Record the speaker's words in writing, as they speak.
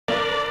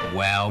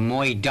Well,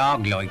 my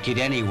dog liked it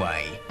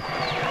anyway.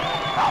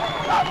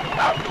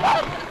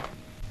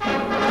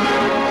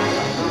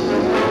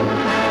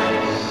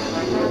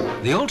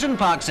 The Oulton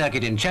Park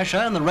Circuit in Cheshire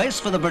and the race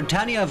for the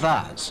Britannia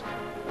Vase.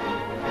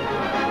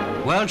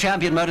 World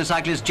champion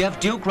motorcyclist Geoff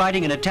Duke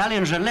riding an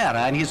Italian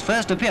Gilera in his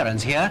first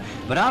appearance here,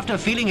 but after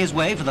feeling his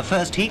way for the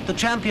first heat, the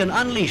champion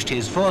unleashed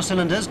his 4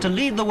 cylinders to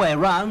lead the way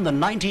round the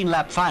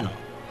 19-lap final.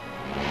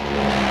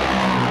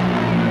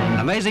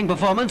 Amazing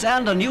performance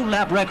and a new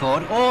lap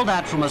record, all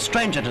that from a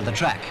stranger to the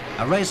track.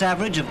 A race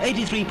average of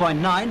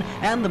 83.9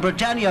 and the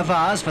Britannia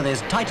Vase for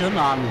this Titan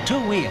on 2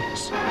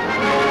 wheels.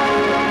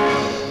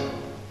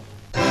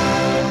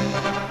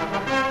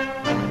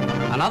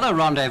 Another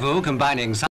rendezvous combining